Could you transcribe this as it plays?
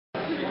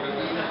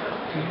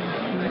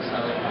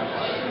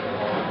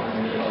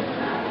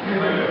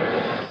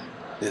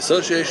The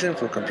Association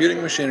for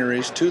Computing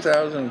Machinery's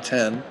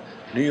 2010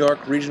 New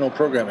York Regional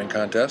Programming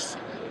Contest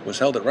was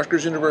held at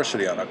Rutgers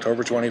University on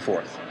October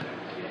 24th.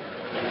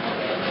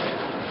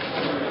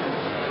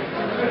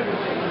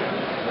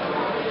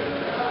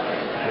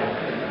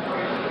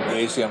 The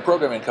ACM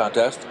Programming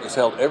Contest is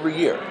held every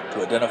year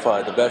to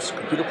identify the best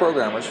computer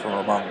programmers from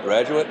among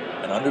graduate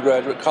and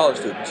undergraduate college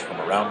students from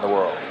around the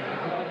world.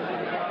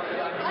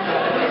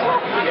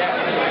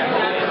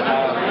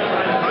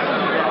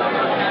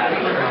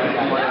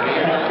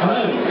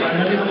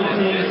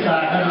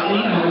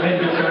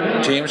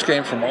 Teams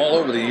came from all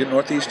over the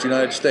Northeast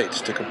United States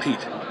to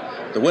compete.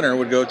 The winner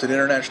would go to the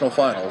international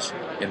finals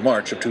in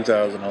March of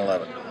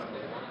 2011.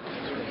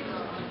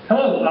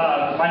 Hello,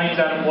 my name is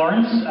Adam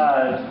Lawrence.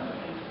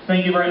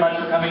 Thank you very much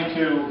for coming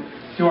to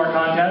our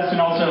contest,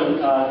 and also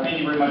thank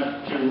you very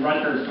much to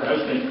Rutgers for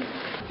hosting.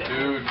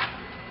 Dude,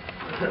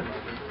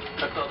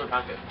 that's the other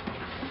packet.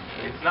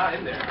 It's not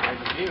in there. I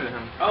just gave it to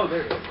him. Oh,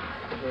 there it is.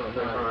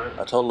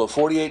 A total of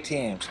 48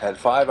 teams had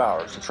 5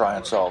 hours to try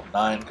and solve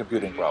 9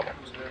 computing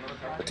problems.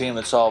 The team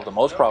that solved the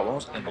most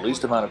problems in the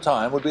least amount of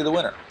time would be the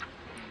winner.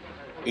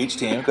 Each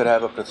team could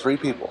have up to 3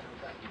 people,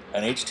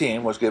 and each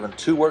team was given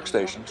 2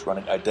 workstations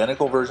running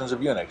identical versions of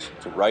Unix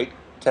to write,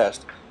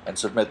 test, and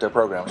submit their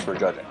programs for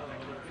judging.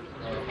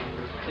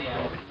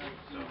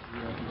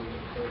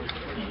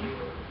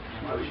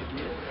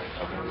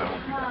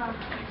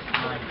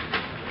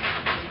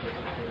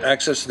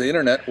 Access to the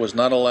internet was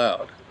not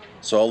allowed,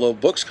 so although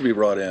books could be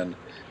brought in,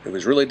 it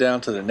was really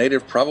down to the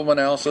native problem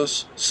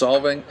analysis,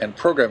 solving, and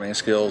programming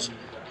skills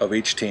of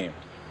each team.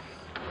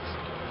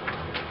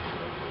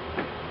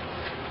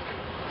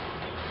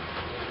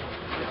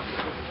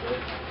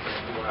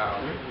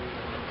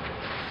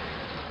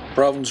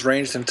 Problems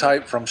ranged in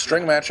type from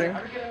string matching,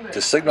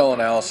 to signal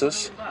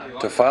analysis,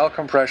 to file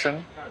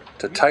compression,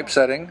 to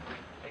typesetting,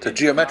 to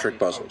geometric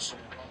puzzles.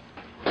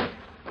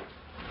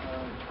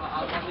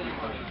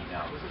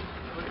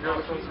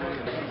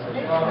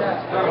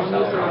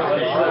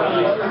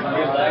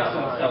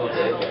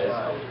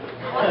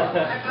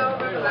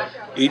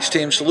 Each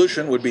team's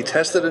solution would be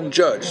tested and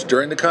judged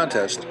during the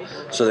contest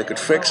so they could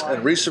fix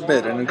and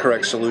resubmit an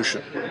incorrect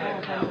solution.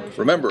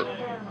 Remember,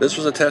 this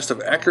was a test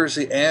of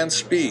accuracy and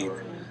speed,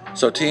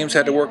 so teams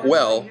had to work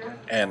well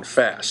and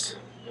fast.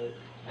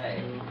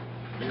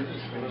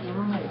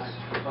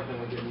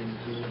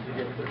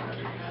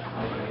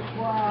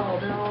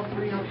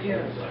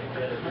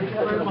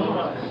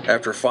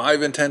 After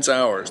 5 intense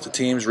hours, the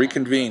teams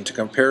reconvened to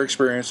compare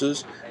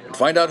experiences and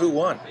find out who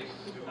won.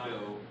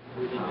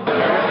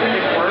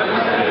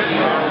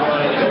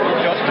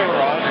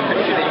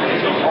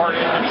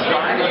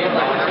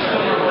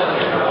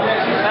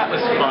 That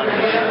was fun.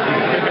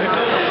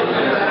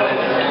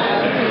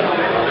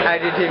 How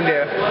did your team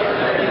do?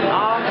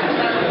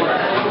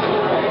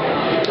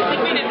 I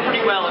think we did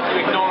pretty well if you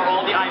ignore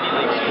all the Ivy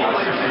League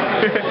schools.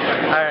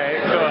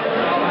 Alright, cool.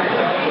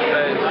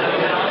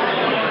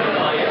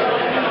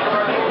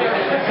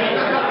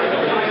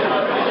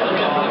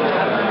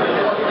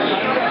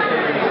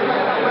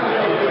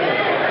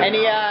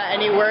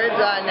 Any words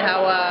on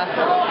how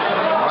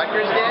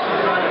Rutgers did?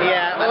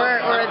 Yeah,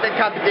 or the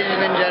competition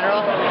in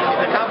general?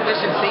 The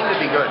competition seemed to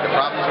be good. The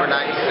problems were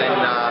nice, and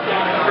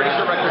pretty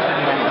sure Rutgers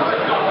didn't win.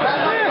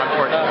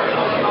 Unfortunately.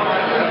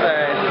 That's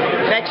alright.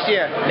 Next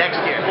year. Next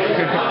year.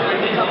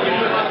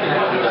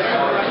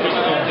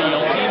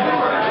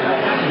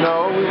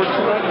 No, we were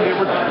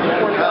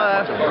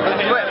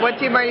what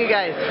team are you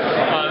guys?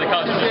 The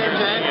college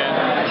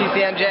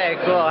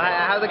TCNJ, cool.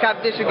 How'd the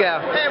competition go?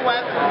 Hey,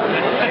 Wes.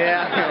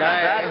 Yeah,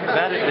 alright.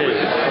 That it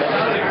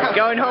is.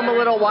 Going home a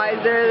little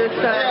wiser this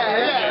time?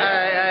 Yeah.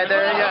 Alright,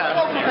 there you go.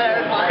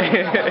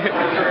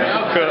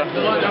 Cool.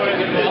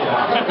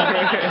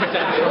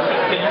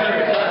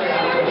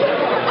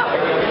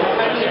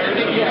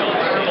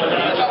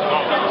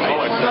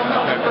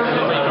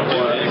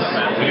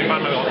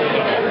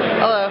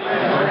 Hello.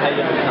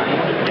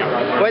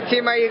 What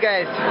team are you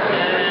guys?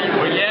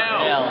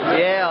 Yale.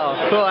 Yale.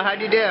 Cool.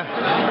 How'd you do?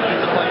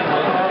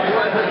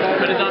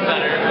 Could have done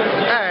better.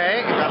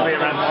 Alright. Probably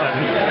around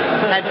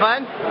 7. Had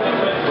fun?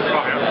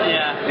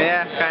 Yeah.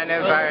 Yeah, kind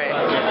of. Alright.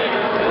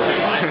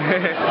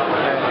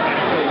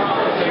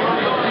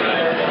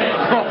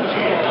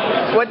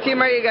 What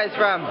team are you guys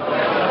from?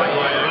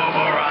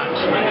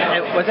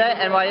 Was that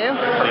NYU?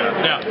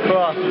 Yeah.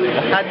 Cool.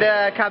 How'd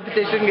the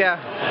competition go?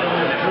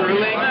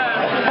 Grueling.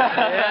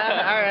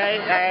 Yeah,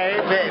 alright.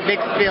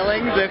 Mixed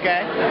feelings,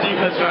 okay.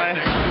 That's fine.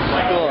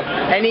 Cool.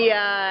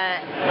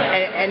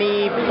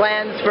 Any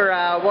plans for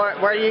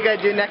what are you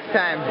gonna do next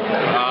time?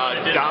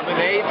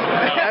 Dominate.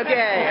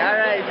 Okay,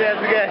 alright,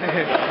 sounds good.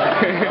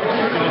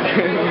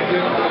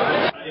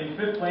 In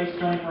 5th place,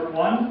 Stony Brook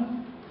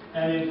won,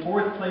 and in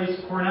 4th place,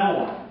 Cornell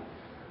won.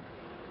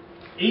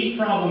 8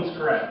 problems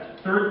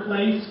correct. 3rd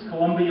place,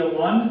 Columbia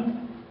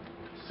won.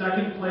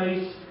 2nd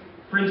place,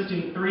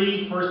 Princeton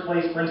 3. 1st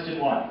place, Princeton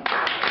 1.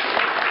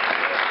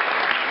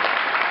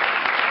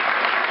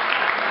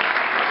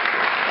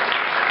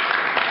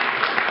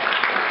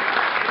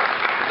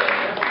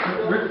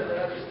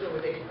 Still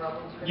with 8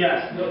 problems?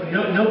 Yes,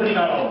 nobody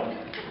got all of them.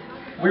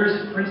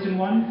 Where's Princeton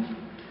 1?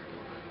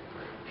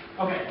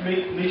 Okay,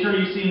 make sure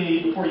you see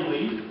me before you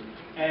leave.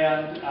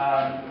 And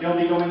they'll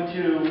be going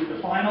to the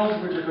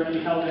finals, which are going to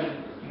be held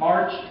in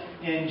March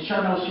in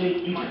Sharm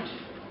el-Sheikh, Egypt.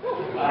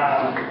 So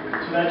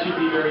that should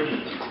be very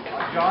neat.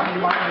 John, you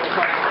might want to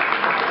try.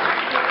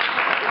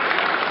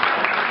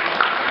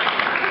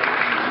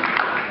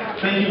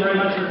 Thank you very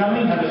much for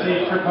coming. Have a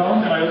safe trip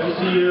home, and I hope to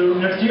see you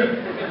next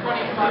year.